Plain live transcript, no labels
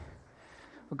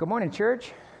Well, good morning,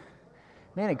 church.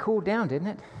 Man, it cooled down, didn't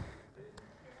it?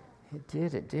 It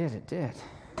did.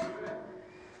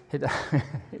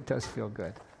 It does feel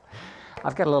good.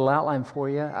 I've got a little outline for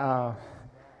you.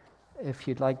 If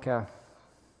you'd like a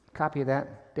copy of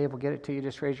that, Dave will get it to you.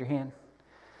 Just raise your hand.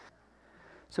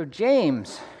 So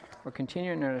James, we're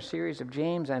continuing our series of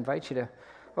James. I invite you to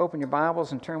open your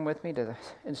Bibles and turn with me to the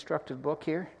instructive book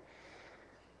here.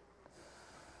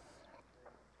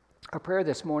 Our prayer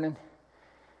this morning,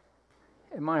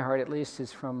 in my heart at least,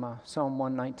 is from Psalm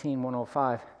 119,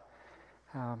 105.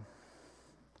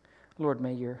 Lord,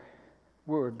 may your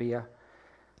word be a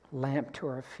lamp to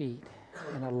our feet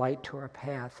and a light to our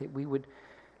path, that we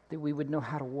would know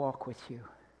how to walk with you,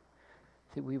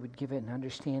 that we would give it an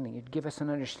understanding. You'd give us an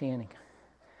understanding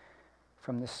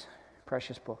from this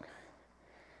precious book,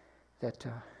 that,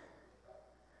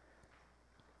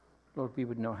 Lord, we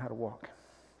would know how to walk.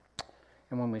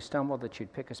 And when we stumble, that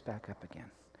you'd pick us back up again.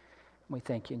 We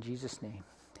thank you in Jesus' name.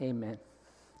 Amen.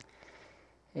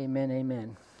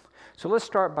 Amen. So let's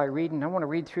start by reading. We're going to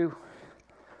read through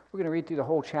the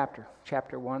whole chapter.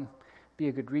 Chapter 1. Be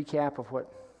a good recap of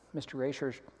what Mr.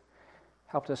 Racer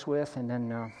helped us with, and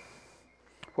then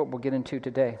what we'll get into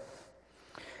today.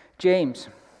 James,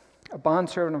 a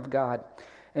bondservant of God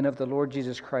and of the Lord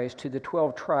Jesus Christ, to the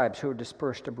 12 tribes who are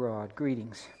dispersed abroad,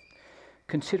 greetings.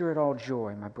 Consider it all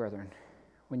joy, my brethren,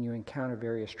 when you encounter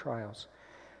various trials,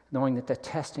 knowing that the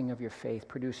testing of your faith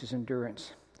produces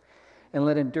endurance. And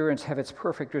let endurance have its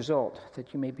perfect result,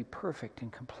 that you may be perfect and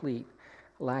complete,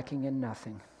 lacking in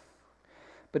nothing.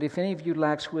 But if any of you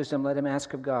lacks wisdom, let him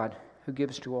ask of God, who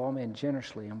gives to all men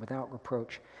generously and without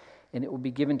reproach, and it will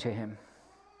be given to him.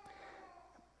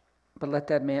 But let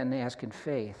that man ask in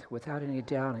faith, without any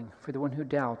doubting, for the one who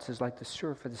doubts is like the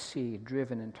surf of the sea,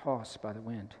 driven and tossed by the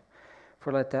wind.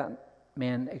 For let that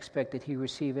man expect that he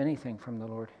receive anything from the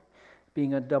Lord,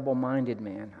 being a double-minded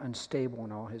man, unstable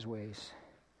in all his ways.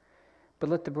 But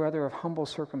let the brother of humble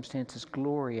circumstances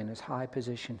glory in his high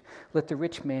position. Let the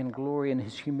rich man glory in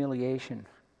his humiliation,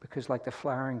 because like the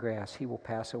flowering grass he will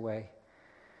pass away.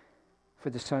 For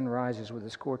the sun rises with a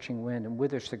scorching wind and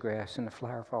withers the grass, and the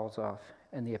flower falls off,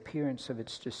 and the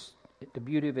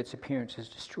beauty of its appearance is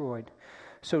destroyed.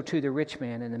 So too the rich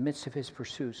man in the midst of his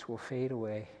pursuits will fade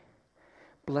away.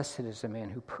 Blessed is the man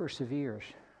who perseveres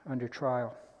under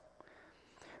trial.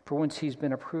 For once he's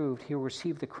been approved, he'll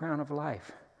receive the crown of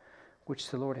life, which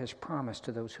the Lord has promised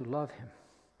to those who love him.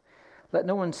 Let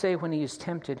no one say when he is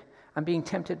tempted, I'm being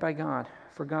tempted by God,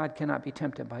 for God cannot be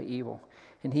tempted by evil,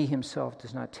 and he himself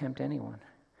does not tempt anyone.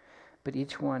 But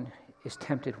each one is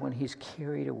tempted when he's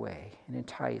carried away and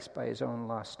enticed by his own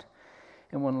lust.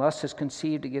 And when lust is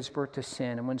conceived, it gives birth to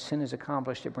sin, and when sin is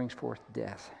accomplished, it brings forth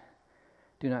death.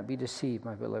 Do not be deceived,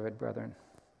 my beloved brethren.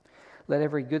 Let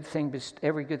every good thing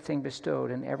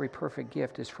bestowed and every perfect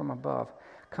gift is from above,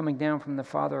 coming down from the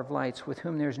Father of lights, with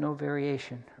whom there is no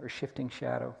variation or shifting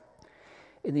shadow.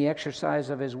 In the exercise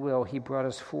of his will, he brought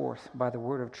us forth by the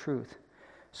word of truth,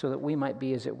 so that we might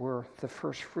be, as it were, the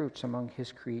first fruits among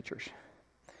his creatures.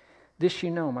 This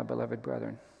you know, my beloved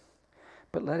brethren.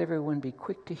 But let everyone be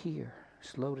quick to hear,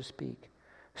 slow to speak,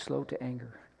 slow to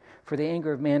anger. For the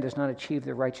anger of man does not achieve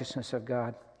the righteousness of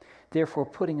God. Therefore,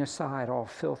 putting aside all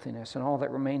filthiness and all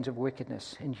that remains of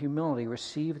wickedness, in humility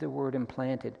receive the word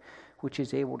implanted, which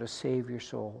is able to save your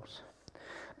souls.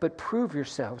 But prove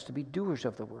yourselves to be doers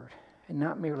of the word, and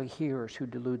not merely hearers who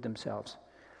delude themselves.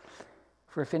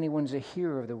 For if anyone's a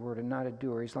hearer of the word and not a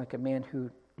doer, he's like a man who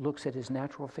looks at his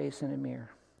natural face in a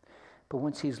mirror. But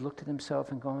once he's looked at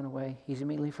himself and gone away, he's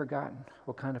immediately forgotten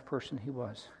what kind of person he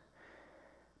was.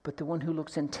 But the one who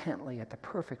looks intently at the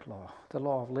perfect law, the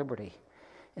law of liberty,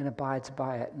 and abides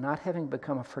by it, not having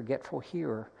become a forgetful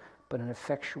hearer, but an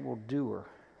effectual doer,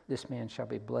 this man shall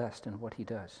be blessed in what he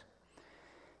does.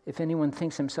 If anyone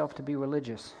thinks himself to be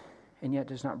religious, and yet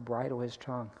does not bridle his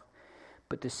tongue,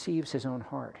 but deceives his own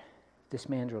heart, this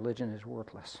man's religion is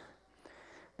worthless.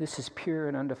 This is pure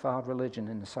and undefiled religion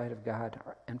in the sight of God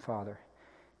and Father,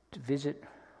 to visit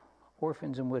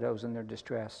orphans and widows in their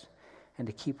distress, and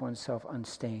to keep oneself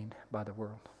unstained by the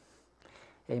world.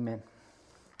 Amen.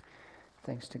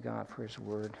 Thanks to God for his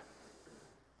word.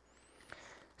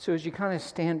 So as you kind of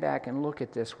stand back and look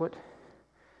at this, what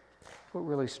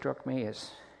really struck me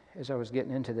as I was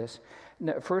getting into this,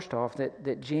 first off,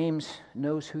 that James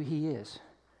knows who he is.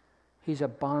 He's a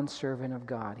bondservant of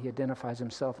God. He identifies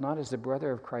himself not as the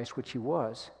brother of Christ, which he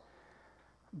was,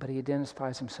 but he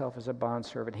identifies himself as a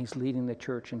bondservant. He's leading the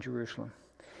church in Jerusalem.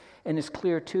 And it's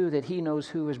clear, too, that he knows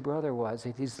who his brother was,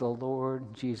 that he's the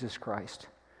Lord Jesus Christ,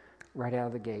 right out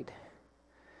of the gate.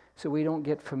 So we don't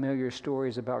get familiar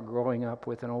stories about growing up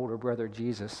with an older brother,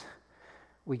 Jesus.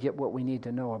 we get what we need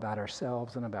to know about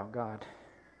ourselves and about God,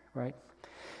 right?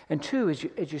 And two, as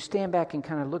you stand back and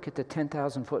kind of look at the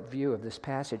 10,000-foot view of this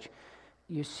passage,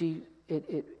 you see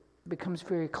it becomes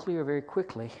very clear very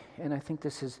quickly, and I think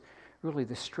this is really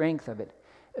the strength of it,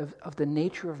 of the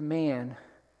nature of man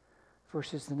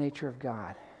versus the nature of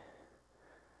God.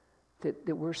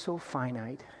 That we're so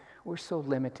finite, we're so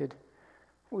limited,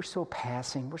 we're so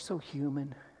passing, we're so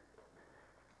human,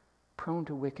 prone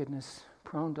to wickedness,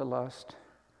 prone to lust,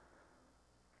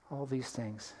 all these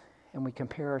things. And we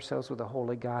compare ourselves with a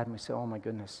holy God and we say, oh my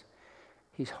goodness,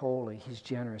 He's holy, He's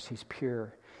generous, He's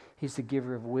pure. He's the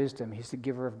giver of wisdom, He's the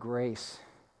giver of grace,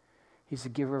 He's the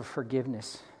giver of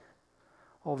forgiveness.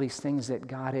 All these things that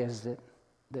God is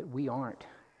that we aren't.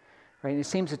 Right? And it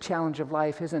seems a challenge of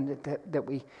life, isn't it, that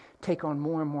we take on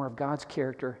more and more of God's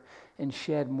character and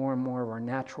shed more and more of our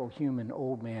natural human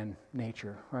old man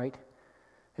nature, right?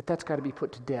 That's got to be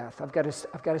put to death. I've got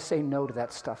to say no to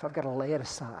that stuff. I've got to lay it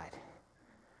aside,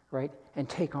 right? And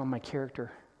take on my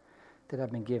character that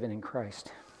I've been given in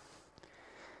Christ.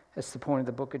 That's the point of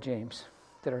the book of James,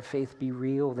 that our faith be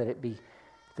real, that it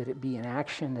be in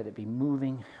action, that it be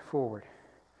moving forward.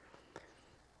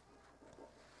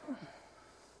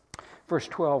 Verse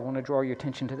 12, I want to draw your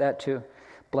attention to that too.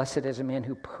 Blessed is a man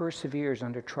who perseveres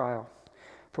under trial,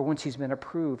 for once he's been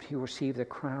approved, he will receive the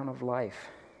crown of life.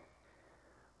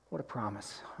 What a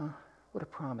promise, huh? What a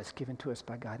promise given to us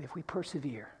by God. If we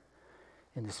persevere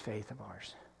in this faith of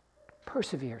ours.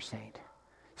 Persevere, saint.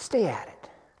 Stay at it.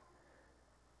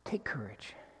 Take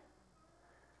courage.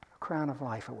 A crown of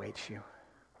life awaits you.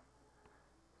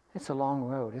 It's a long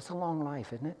road. It's a long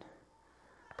life, isn't it?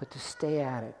 But to stay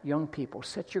at it. Young people,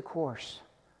 set your course.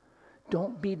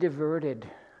 Don't be diverted.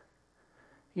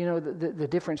 You know, the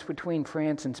difference between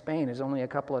France and Spain is only a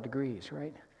couple of degrees,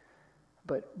 right?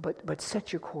 But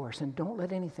set your course and don't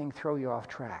let anything throw you off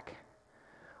track.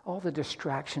 All the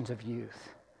distractions of youth,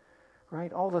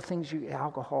 right? All the things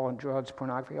alcohol and drugs,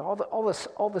 pornography, all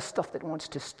the stuff that wants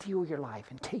to steal your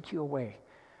life and take you away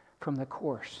from the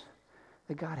course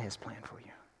that God has planned for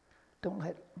you.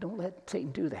 Don't let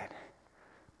Satan do that.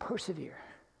 Persevere.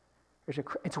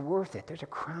 It's worth it. There's a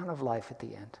crown of life at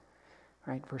the end,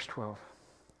 right? Verse 12.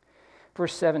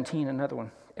 Verse 17, another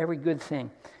one. Every good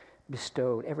thing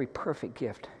bestowed, every perfect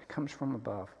gift comes from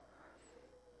above,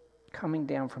 coming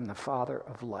down from the Father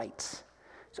of lights.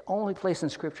 It's the only place in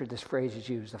Scripture this phrase is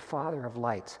used, the Father of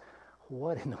lights.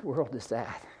 What in the world is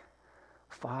that?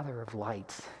 Father of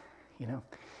lights, you know?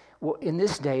 Well, in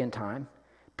this day and time,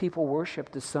 people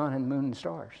worship the sun and moon and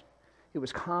stars. It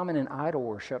was common in idol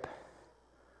worship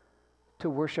to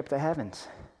worship the heavens.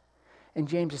 And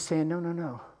James is saying,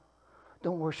 no.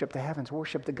 Don't worship the heavens.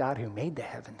 Worship the God who made the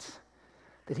heavens.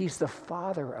 That He's the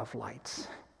Father of lights.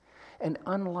 And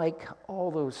unlike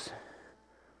all those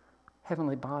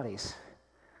heavenly bodies,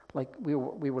 like we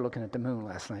were looking at the moon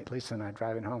last night, Lisa and I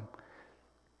driving home,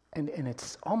 and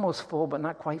it's almost full but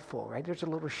not quite full, right? There's a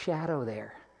little shadow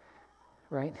there,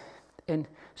 right? And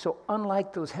so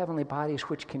unlike those heavenly bodies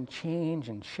which can change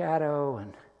and shadow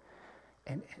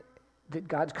and that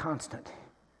God's constant,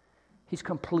 He's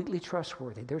completely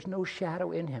trustworthy. There's no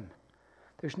shadow in Him.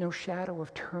 There's no shadow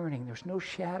of turning. There's no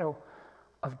shadow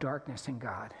of darkness in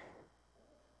God.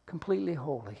 Completely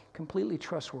holy, completely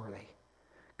trustworthy,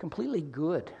 completely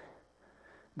good.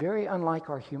 Very unlike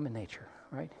our human nature,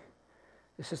 right?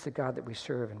 This is the God that we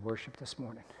serve and worship this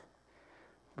morning.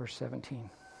 Verse 17.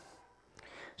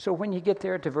 So when you get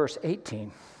there to verse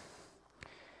 18,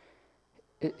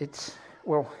 it's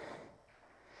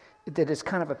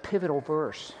kind of a pivotal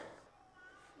verse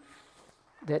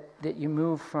that you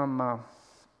move from,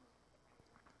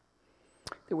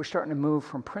 that we're starting to move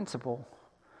from principle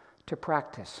to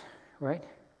practice, right?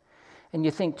 And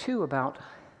you think too about,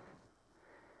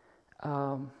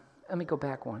 let me go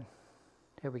back one.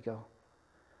 There we go.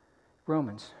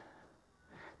 Romans,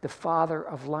 the Father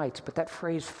of lights. But that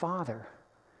phrase Father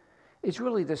is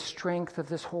really the strength of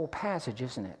this whole passage,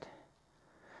 isn't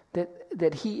it?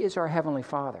 That He is our Heavenly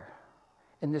Father.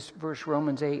 And this verse,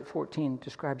 Romans 8:14,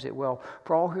 describes it well.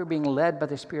 For all who are being led by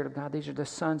the Spirit of God, these are the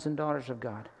sons and daughters of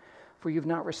God. For you've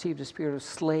not received a spirit of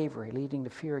slavery, leading to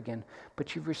fear again,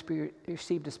 but you've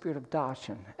received a spirit of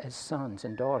adoption as sons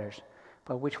and daughters,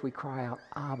 by which we cry out,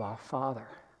 Abba, Father.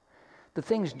 The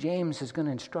things James is going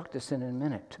to instruct us in a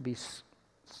minute, to be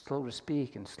slow to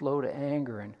speak and slow to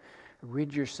anger and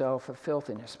rid yourself of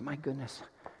filthiness. My goodness,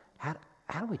 how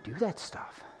do we do that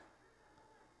stuff?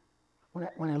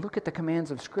 When I look at the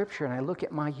commands of Scripture and I look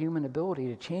at my human ability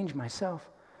to change myself,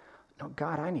 no,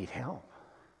 God, I need help.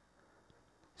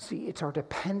 See, it's our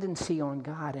dependency on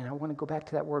God, and I want to go back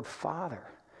to that word Father.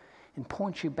 and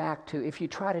points you back to, if you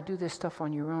try to do this stuff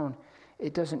on your own,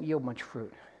 it doesn't yield much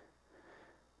fruit.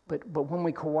 But when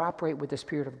we cooperate with the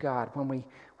Spirit of God, when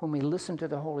we listen to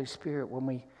the Holy Spirit, when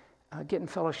we get in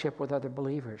fellowship with other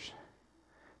believers,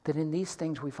 that in these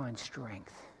things we find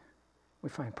strength, we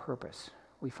find purpose,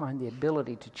 we find the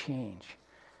ability to change.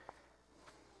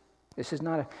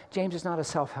 James is not a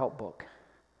self-help book.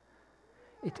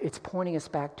 It's pointing us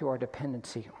back to our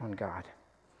dependency on God.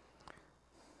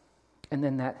 And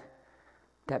then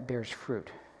that bears fruit,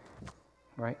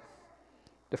 right?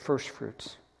 The first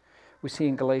fruits. We see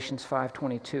in Galatians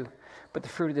 5:22, but the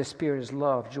fruit of the Spirit is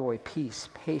love, joy, peace,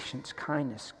 patience,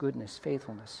 kindness, goodness,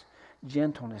 faithfulness,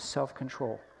 gentleness,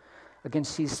 self-control.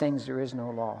 Against these things there is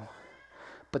no law.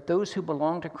 But those who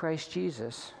belong to Christ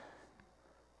Jesus,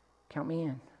 count me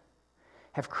in,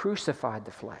 have crucified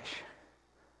the flesh.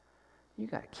 You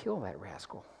got to kill that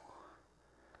rascal.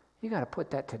 You got to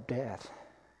put that to death,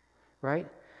 right?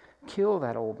 Kill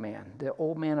that old man, the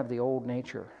old man of the old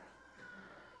nature,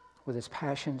 with his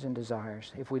passions and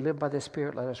desires. If we live by the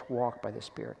Spirit, let us walk by the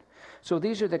Spirit. So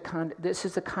this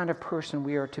is the kind of person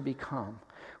we are to become.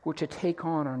 We're to take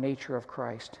on our nature of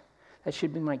Christ. That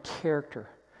should be my character,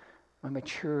 my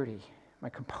maturity, my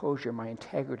composure, my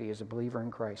integrity as a believer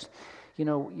in Christ. You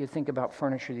know, you think about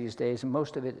furniture these days, and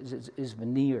most of it is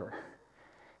veneer.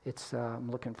 It's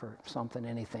I'm looking for something,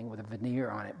 anything with a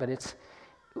veneer on it, but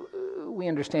we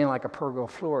understand like a pergola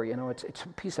floor. You know, it's a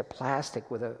piece of plastic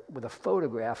with a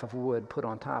photograph of wood put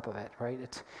on top of it, right?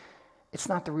 It's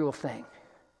not the real thing.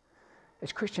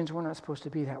 As Christians, we're not supposed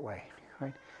to be that way,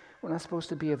 right? We're not supposed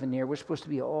to be a veneer. We're supposed to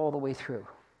be all the way through.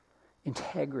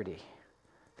 Integrity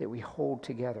that we hold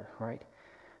together, right?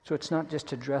 So it's not just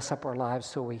to dress up our lives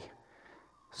so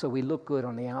we look good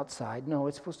on the outside. No,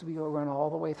 it's supposed to be run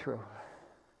all the way through,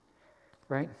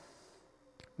 right?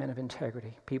 Men of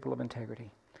integrity, people of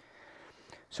integrity.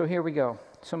 So here we go.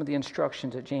 Some of the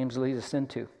instructions that James leads us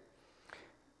into.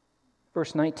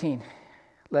 Verse 19,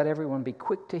 let everyone be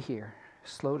quick to hear,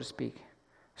 slow to speak,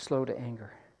 slow to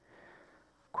anger.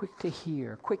 Quick to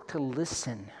hear, quick to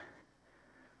listen,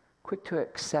 quick to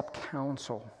accept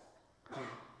counsel.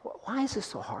 Why is this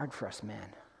so hard for us men?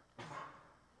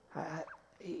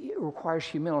 It requires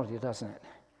humility, doesn't it?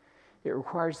 It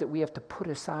requires that we have to put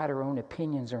aside our own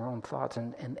opinions, our own thoughts,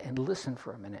 and listen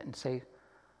for a minute and say,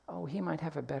 oh, he might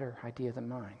have a better idea than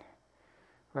mine,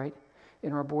 right?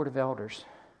 In our board of elders,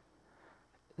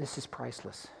 this is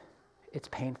priceless. It's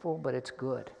painful, but it's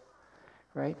good,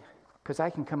 right? Because I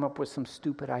can come up with some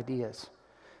stupid ideas,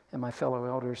 and my fellow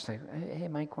elders say, hey,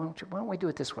 Mike, why don't we do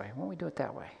it this way? Why don't we do it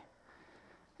that way?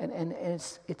 And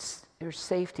there's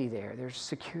safety there, there's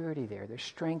security there, there's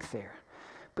strength there.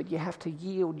 But you have to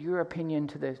yield your opinion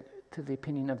to the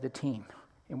opinion of the team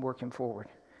in working forward.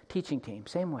 Teaching team,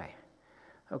 same way.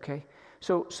 Okay?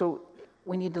 So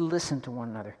we need to listen to one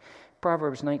another.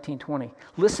 Proverbs 19:20,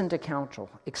 listen to counsel,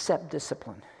 accept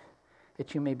discipline,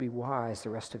 that you may be wise the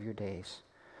rest of your days.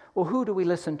 Well, who do we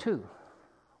listen to?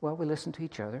 Well, we listen to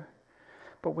each other,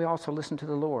 but we also listen to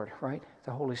the Lord, right?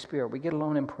 The Holy Spirit. We get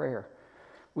alone in prayer.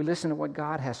 We listen to what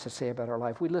God has to say about our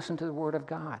life. We listen to the Word of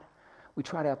God. We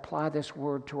try to apply this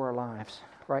Word to our lives,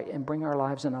 right? And bring our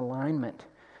lives in alignment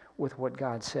with what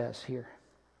God says here.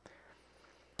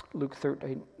 Luke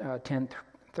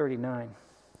 10:39,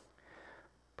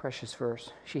 precious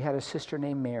verse. She had a sister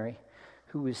named Mary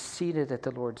who was seated at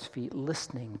the Lord's feet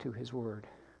listening to His Word.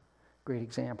 Great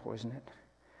example, isn't it?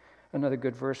 Another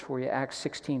good verse for you, Acts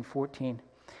 16:14.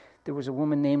 There was a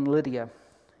woman named Lydia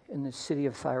in the city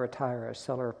of Thyatira, a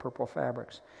seller of purple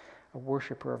fabrics, a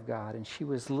worshiper of God, and she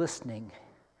was listening,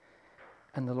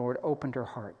 and the Lord opened her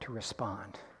heart to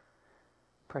respond.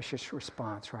 Precious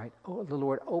response, right? Oh, the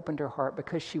Lord opened her heart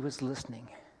because she was listening.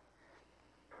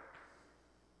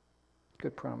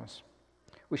 Good promise.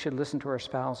 We should listen to our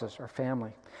spouses, our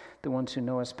family, the ones who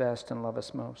know us best and love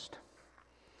us most.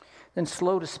 Then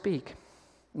slow to speak.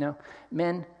 Now,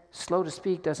 men, slow to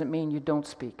speak doesn't mean you don't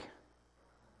speak.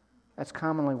 That's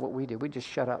commonly what we do. We just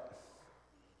shut up.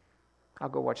 I'll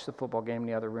go watch the football game in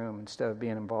the other room instead of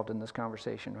being involved in this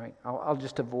conversation, right? I'll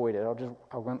just avoid it.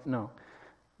 No.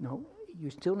 You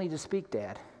still need to speak,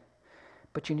 Dad,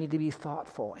 but you need to be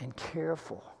thoughtful and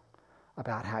careful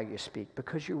about how you speak,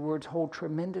 because your words hold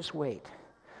tremendous weight,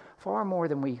 far more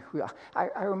than we.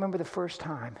 I remember the first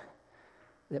time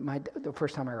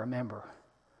I remember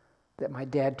that my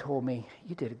dad told me,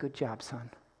 "You did a good job, son."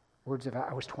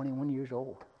 I was 21 years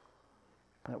old,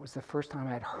 but it was the first time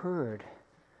I'd heard,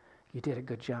 "You did a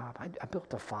good job." I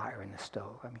built a fire in the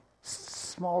stove. I mean,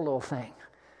 small little thing,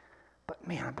 but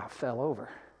man, I about fell over.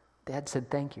 Dad said,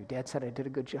 "Thank you." Dad said I did a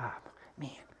good job.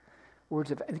 Man,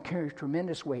 they carry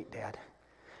tremendous weight, Dad.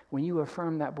 When you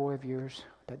affirm that boy of yours,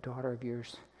 that daughter of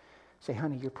yours, say,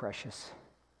 honey, you're precious.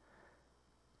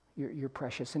 You're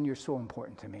precious and you're so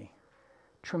important to me.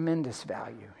 Tremendous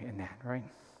value in that, right?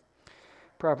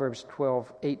 Proverbs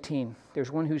 12:18.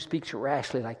 There's one who speaks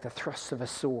rashly like the thrusts of a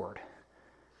sword.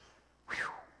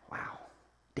 Whew, wow.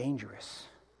 Dangerous.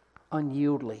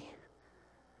 Unyieldly.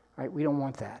 Right? We don't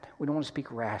want that. We don't want to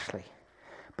speak rashly.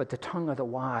 But the tongue of the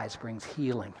wise brings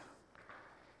healing.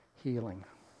 Healing.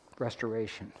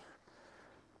 Restoration.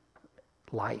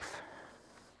 Life.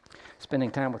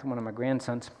 Spending time with one of my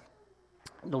grandsons,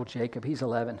 little Jacob, he's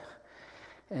 11.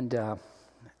 And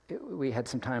we had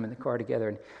some time in the car together,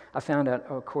 and I found out,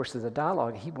 of course, of the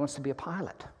dialogue, he wants to be a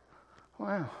pilot.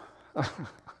 Wow.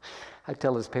 I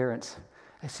tell his parents,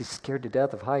 he's scared to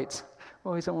death of heights.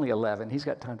 Well, he's only 11. He's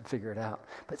got time to figure it out.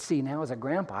 But see, now as a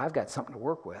grandpa, I've got something to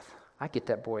work with. I get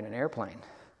that boy in an airplane,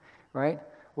 right?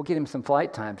 We'll get him some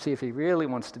flight time, see if he really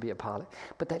wants to be a pilot.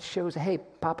 But that shows, hey,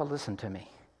 Papa listened to me.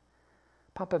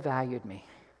 Papa valued me.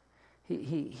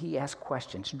 He asked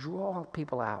questions, draw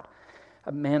people out.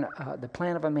 A man, the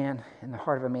plan of a man and the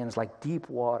heart of a man is like deep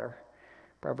water,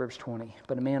 Proverbs 20.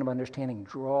 But a man of understanding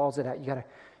draws it out. You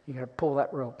gotta pull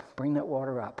that rope, bring that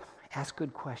water up, ask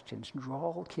good questions,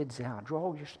 draw kids out,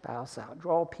 draw your spouse out,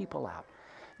 draw people out,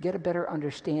 get a better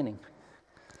understanding,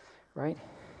 right?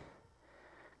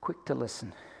 Quick to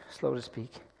listen, slow to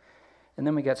speak, and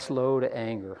then we got slow to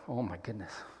anger. Oh my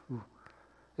goodness, ooh,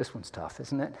 this one's tough,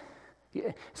 isn't it?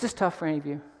 Yeah. Is this tough for any of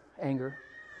you? Anger,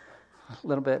 a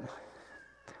little bit.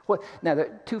 What? Now, there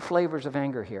are two flavors of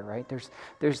anger here, right?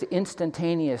 There's the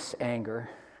instantaneous anger.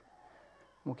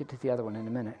 We'll get to the other one in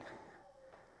a minute.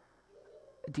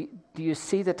 Do you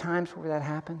see the times where that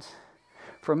happens?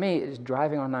 For me, it's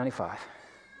driving on 95,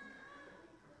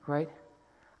 right?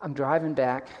 I'm driving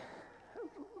back.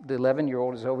 The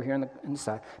 11-year-old is over here on the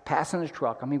side, passing his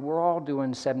truck. I mean, we're all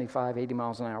doing 75, 80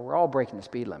 miles an hour. We're all breaking the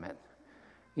speed limit.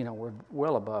 You know, we're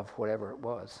well above whatever it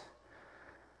was.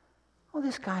 Well,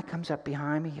 this guy comes up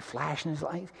behind me, flashing his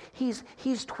lights.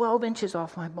 He's 12 inches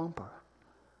off my bumper.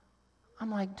 I'm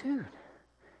like, dude,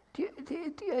 do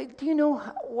you know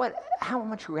how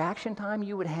much reaction time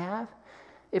you would have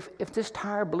if this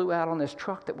tire blew out on this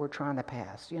truck that we're trying to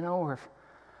pass, you know, or if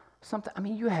something? I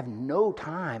mean, you have no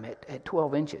time at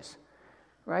 12 inches,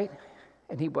 right?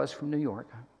 And he was from New York,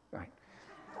 right?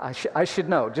 I should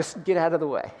know. Just get out of the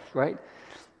way, right?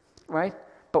 Right?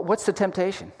 But what's the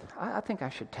temptation? I think I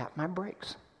should tap my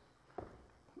brakes.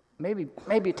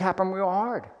 Maybe tap them real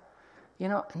hard. You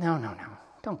know, no.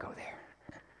 Don't go there.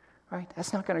 Right?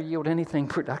 That's not going to yield anything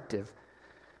productive.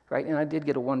 Right? And I did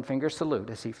get a one-finger salute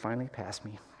as he finally passed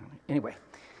me. Anyway.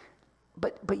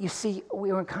 But you see,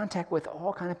 we were in contact with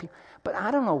all kind of people. But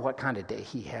I don't know what kind of day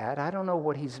he had. I don't know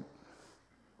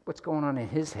what's going on in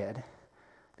his head,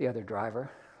 the other driver,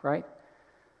 right?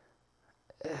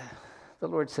 The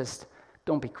Lord says,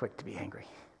 don't be quick to be angry.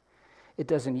 It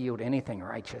doesn't yield anything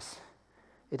righteous.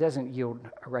 It doesn't yield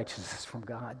a righteousness from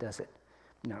God, does it?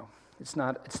 No. It's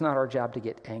not our job to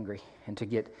get angry and to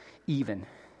get even.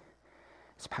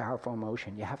 It's powerful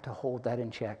emotion. You have to hold that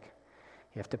in check.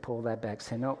 You have to pull that back.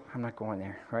 Say, no, I'm not going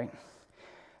there, right?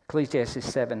 Ecclesiastes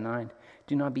 7:9.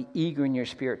 Do not be eager in your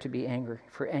spirit to be angry,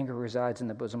 for anger resides in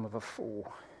the bosom of a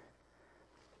fool.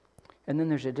 And then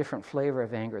there's a different flavor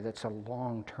of anger that's a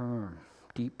long-term,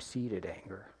 deep-seated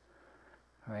anger,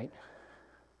 right?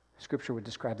 Scripture would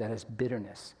describe that as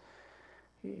bitterness.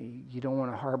 You don't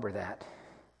want to harbor that.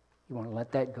 You want to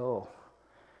let that go.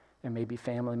 There may be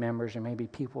family members, there may be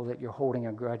people that you're holding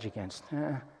a grudge against.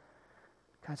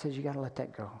 God says you got to let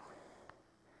that go.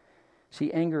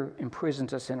 See, anger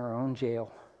imprisons us in our own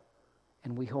jail,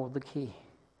 and we hold the key.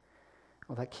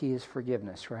 Well, that key is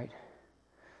forgiveness, right?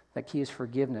 That key is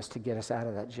forgiveness to get us out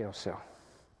of that jail cell.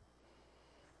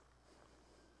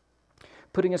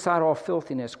 Putting aside all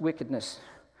filthiness, wickedness,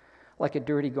 like a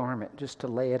dirty garment, just to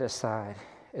lay it aside.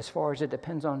 As far as it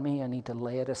depends on me, I need to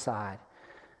lay it aside.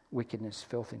 Wickedness,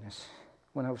 filthiness.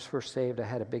 When I was first saved, I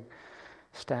had a big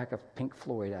stack of Pink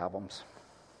Floyd albums.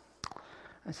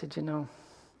 I said, you know,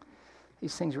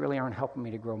 these things really aren't helping me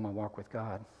to grow my walk with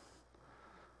God.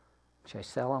 Should I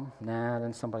sell them? Nah,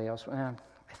 then somebody else. I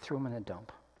threw them in a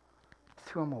dump.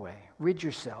 Throw them away. Rid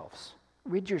yourselves.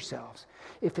 Rid yourselves.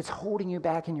 If it's holding you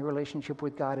back in your relationship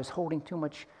with God, is holding too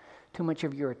much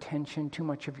of your attention, too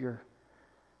much of your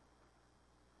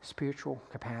spiritual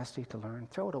capacity to learn,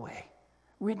 throw it away.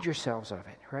 Rid yourselves of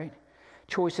it, right?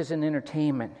 Choices in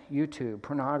entertainment, YouTube,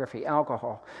 pornography,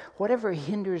 alcohol, whatever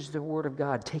hinders the Word of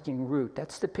God taking root.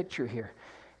 That's the picture here,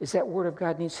 is that Word of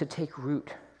God needs to take root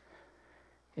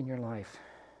in your life.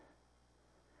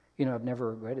 You know, I've never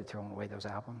regretted throwing away those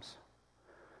albums.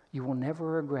 You will never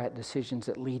regret decisions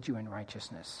that lead you in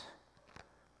righteousness.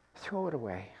 Throw it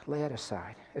away. Lay it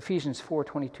aside. Ephesians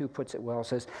 4:22 puts it well. It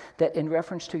says that in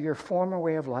reference to your former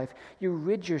way of life, you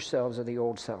rid yourselves of the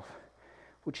old self,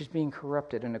 which is being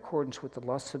corrupted in accordance with the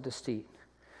lusts of deceit.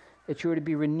 That you are to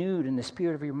be renewed in the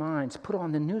spirit of your minds. Put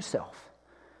on the new self,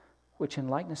 which in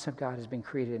likeness of God has been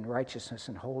created in righteousness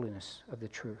and holiness of the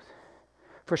truth.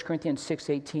 1 Corinthians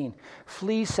 6:18,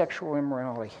 flee sexual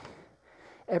immorality.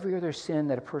 Every other sin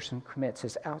that a person commits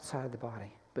is outside of the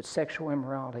body, but sexual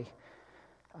immorality,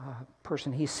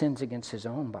 person, he sins against his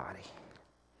own body.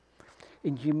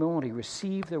 In humility,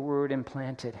 receive the word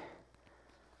implanted.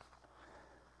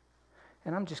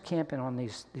 And I'm just camping on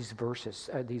these verses,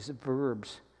 these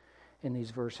verbs in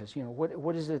these verses. You know,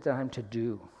 what is it that I'm to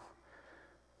do?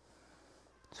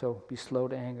 So be slow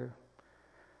to anger,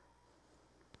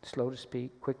 slow to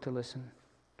speak, quick to listen.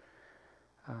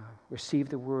 Receive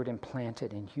the word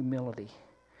implanted in humility.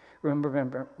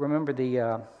 Remember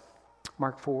the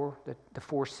Mark 4, the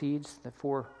 4 seeds, the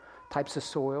 4 types of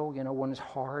soil. You know, one is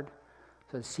hard,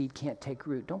 so the seed can't take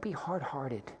root. Don't be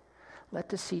hard-hearted. Let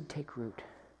the seed take root.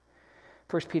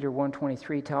 1 Peter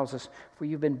 1:23 tells us, for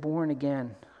you've been born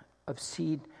again of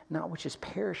seed, not which is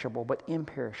perishable, but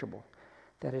imperishable.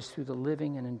 That is through the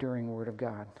living and enduring word of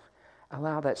God.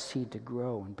 Allow that seed to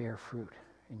grow and bear fruit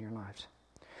in your lives.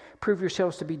 Prove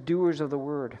yourselves to be doers of the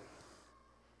word.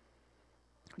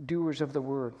 Doers of the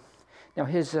word. Now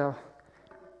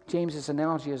James's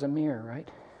analogy is a mirror, right?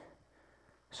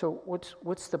 So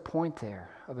what's the point there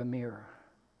of a mirror?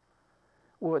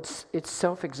 Well, it's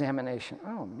self-examination.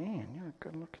 Oh man, you're a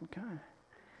good-looking guy,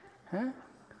 huh?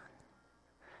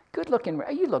 Good-looking.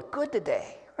 You look good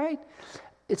today, right?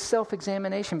 It's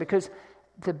self-examination because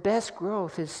the best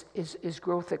growth is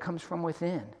growth that comes from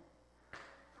within,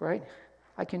 right?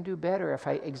 I can do better if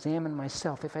I examine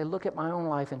myself, if I look at my own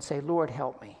life and say, Lord,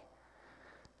 help me,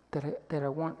 that I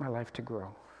want my life to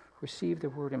grow. Receive the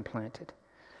word implanted.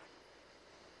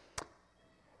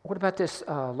 What about this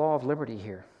law of liberty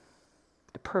here?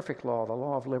 The perfect law, the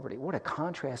law of liberty. What a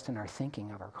contrast in our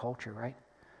thinking of our culture, right?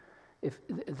 If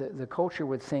the culture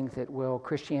would think that, well,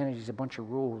 Christianity is a bunch of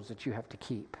rules that you have to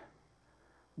keep,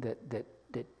 that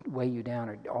weigh you down,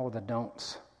 or all the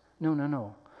don'ts.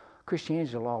 No. Christianity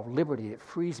is a law of liberty. It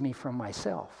frees me from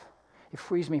myself. It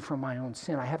frees me from my own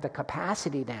sin. I have the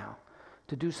capacity now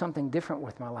to do something different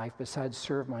with my life besides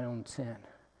serve my own sin.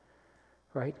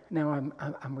 Right? Now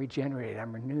I'm regenerated.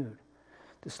 I'm renewed.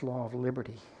 This law of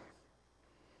liberty.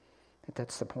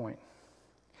 That's the point.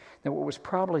 Now, what was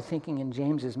probably thinking in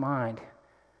James's mind,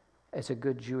 as a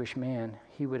good Jewish man,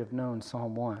 he would have known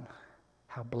Psalm 1.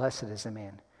 How blessed is the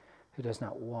man who does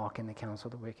not walk in the counsel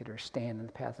of the wicked, or stand in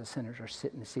the path of sinners, or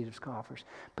sit in the seat of scoffers.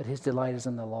 But his delight is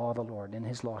in the law of the Lord. In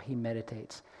his law he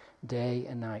meditates day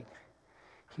and night.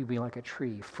 He will be like a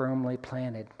tree firmly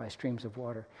planted by streams of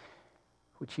water,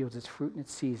 which yields its fruit in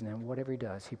its season, and whatever he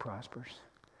does, he prospers.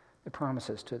 The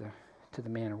promises to the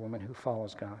man or woman who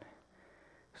follows God,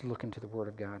 who's looking to the Word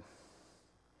of God.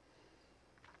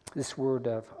 This word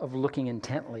of looking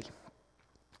intently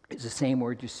is the same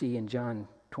word you see in John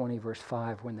 20, verse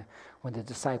 5, when the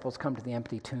disciples come to the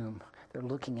empty tomb. They're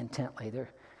looking intently. They're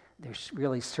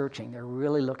really searching. They're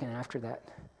really looking after that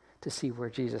to see where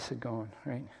Jesus had gone,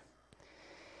 right?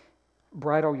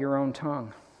 Bridle your own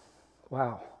tongue.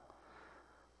 Wow.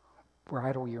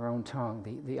 Bridle your own tongue.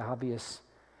 The obvious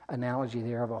analogy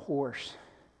there of a horse,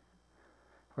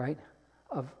 right?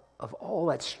 Of all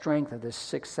that strength of this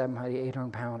 600, 700,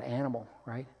 800 pound animal,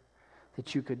 right?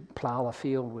 That you could plow a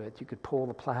field with, you could pull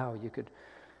the plow, you could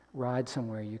ride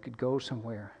somewhere, you could go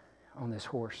somewhere on this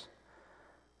horse.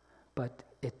 But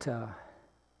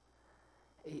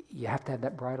you have to have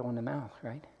that bridle in the mouth,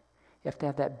 right? You have to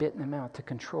have that bit in the mouth to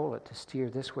control it, to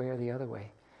steer this way or the other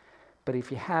way. But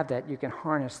if you have that, you can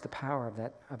harness the power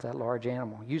of that large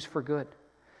animal. Use for good.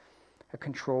 A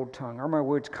controlled tongue. Are my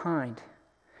words kind?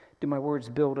 Do my words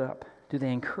build up? Do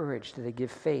they encourage? Do they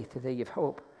give faith? Do they give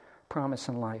hope, promise,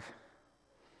 and life?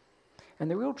 And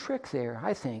the real trick there,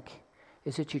 I think,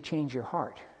 is that you change your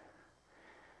heart.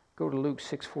 Go to Luke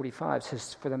 6:45. It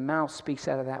says, for the mouth speaks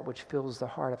out of that which fills the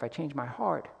heart. If I change my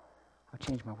heart, I'll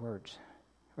change my words.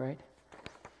 Right?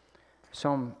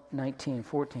 Psalm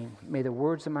 19:14. May the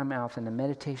words of my mouth and the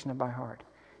meditation of my heart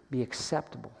be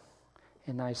acceptable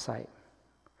in thy sight,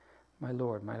 my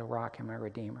Lord, my rock, and my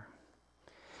Redeemer.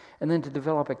 And then to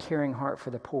develop a caring heart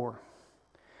for the poor,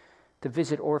 to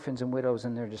visit orphans and widows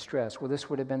in their distress. Well, this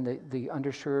would have been the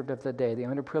underserved of the day. The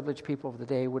underprivileged people of the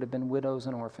day would have been widows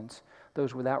and orphans,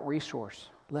 those without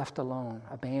resource, left alone,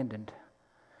 abandoned,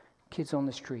 kids on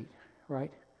the street,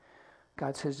 right?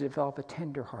 God says develop a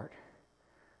tender heart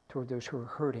toward those who are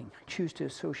hurting. Choose to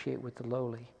associate with the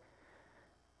lowly,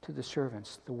 to the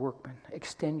servants, the workmen.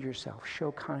 Extend yourself.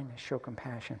 Show kindness. Show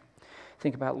compassion.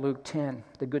 Think about Luke 10,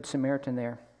 the Good Samaritan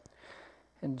there.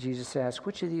 And Jesus asked,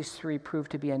 which of these three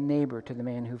proved to be a neighbor to the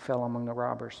man who fell among the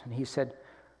robbers? And he said,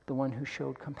 the one who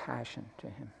showed compassion to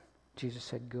him. Jesus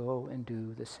said, go and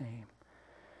do the same.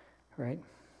 Right?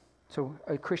 So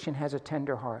a Christian has a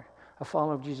tender heart. A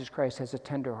follower of Jesus Christ has a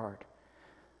tender heart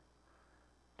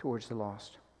towards the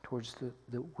lost, towards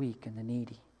the weak and the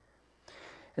needy.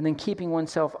 And then keeping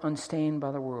oneself unstained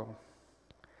by the world.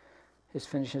 This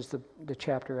finishes the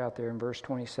chapter out there in verse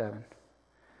 27.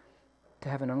 To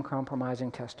have an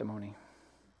uncompromising testimony,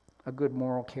 a good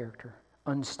moral character,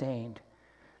 unstained.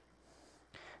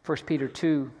 1 Peter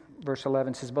 2, verse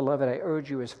 11 says, beloved, I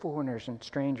urge you as foreigners and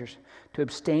strangers to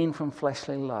abstain from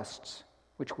fleshly lusts,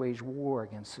 which wage war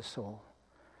against the soul.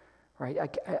 Right?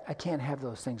 I can't have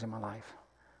those things in my life.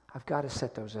 I've got to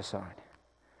set those aside.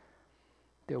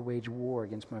 They'll wage war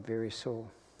against my very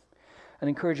soul. An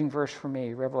encouraging verse for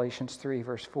me, Revelations 3,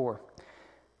 verse 4.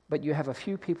 But you have a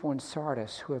few people in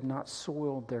Sardis who have not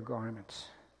soiled their garments.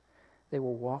 They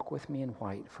will walk with me in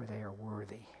white, for they are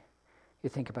worthy. You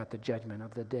think about the judgment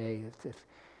of the day.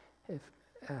 If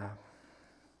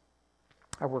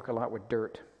I work a lot with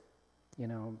dirt,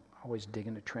 always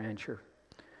digging a trench or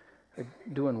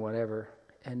doing whatever,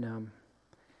 and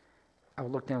I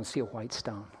would look down and see a white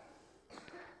stone,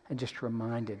 and just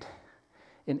reminded.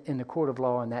 In the court of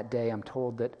law in that day, I'm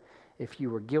told that if you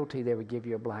were guilty, they would give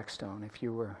you a black stone. If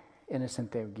you were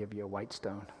innocent, they would give you a white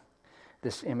stone.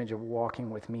 This image of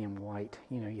walking with me in white.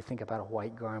 You think about a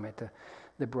white garment.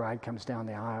 The bride comes down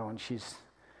the aisle and she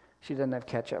doesn't have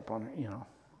ketchup on her,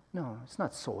 No, it's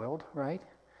not soiled, right?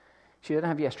 She doesn't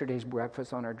have yesterday's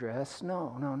breakfast on her dress.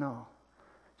 No.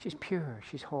 She's pure.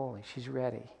 She's holy. She's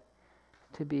ready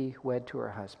to be wed to her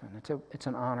husband. It's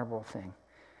an honorable thing.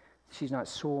 She's not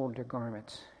soiled her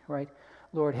garments, right?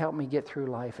 Lord, help me get through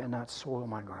life and not soil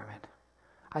my garment.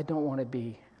 I don't want to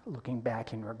be looking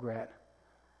back in regret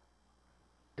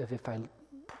if I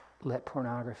let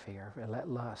pornography or if I let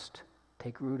lust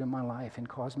take root in my life and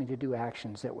cause me to do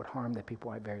actions that would harm the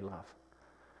people I very love.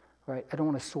 Right? I don't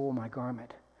want to soil my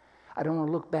garment. I don't want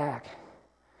to look back.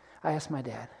 I asked my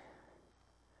dad.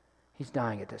 He's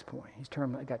dying at this point. He's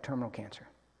got terminal cancer.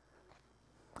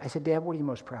 I said, Dad, what are you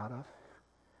most proud of?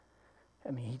 I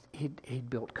mean, he'd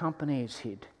built companies,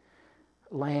 he'd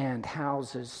land,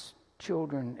 houses,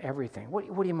 children, everything. What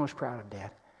are you most proud of,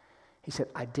 Dad? He said,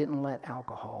 I didn't let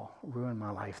alcohol ruin my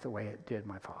life the way it did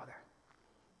my father.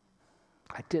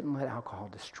 I didn't let alcohol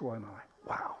destroy my life.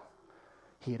 Wow.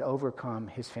 He had overcome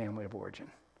his family of origin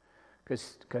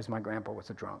because my grandpa was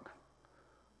a drunk.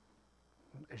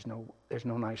 There's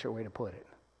no nicer way to put it.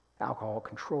 Alcohol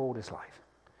controlled his life,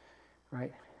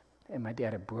 right? And my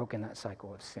dad had broken that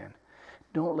cycle of sin.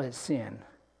 Don't let sin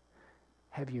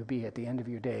have you be at the end of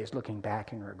your days looking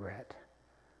back in regret.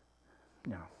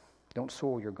 No. Don't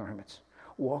soil your garments.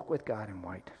 Walk with God in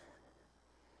white.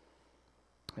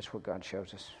 That's what God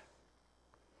shows us.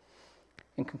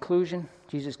 In conclusion,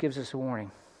 Jesus gives us a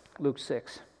warning. Luke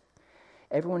 6.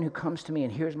 Everyone who comes to me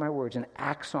and hears my words and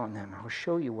acts on them, I'll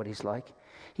show you what he's like.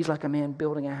 He's like a man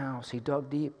building a house. He dug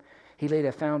deep. He laid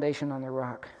a foundation on the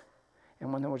rock.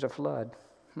 And when there was a flood,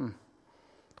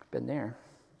 been there,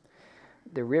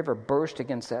 the river burst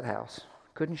against that house.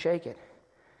 Couldn't shake it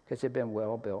because it had been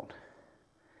well built.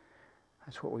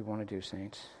 That's what we want to do,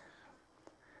 saints.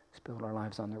 Let's build our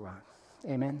lives on the rock.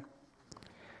 Amen.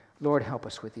 Lord, help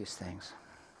us with these things.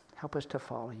 Help us to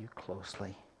follow you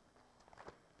closely.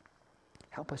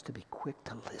 Help us to be quick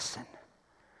to listen.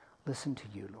 Listen to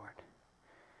you, Lord.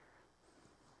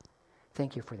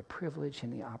 Thank you for the privilege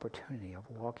and the opportunity of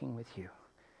walking with you.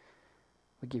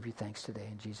 We give you thanks today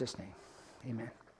in Jesus' name. Amen.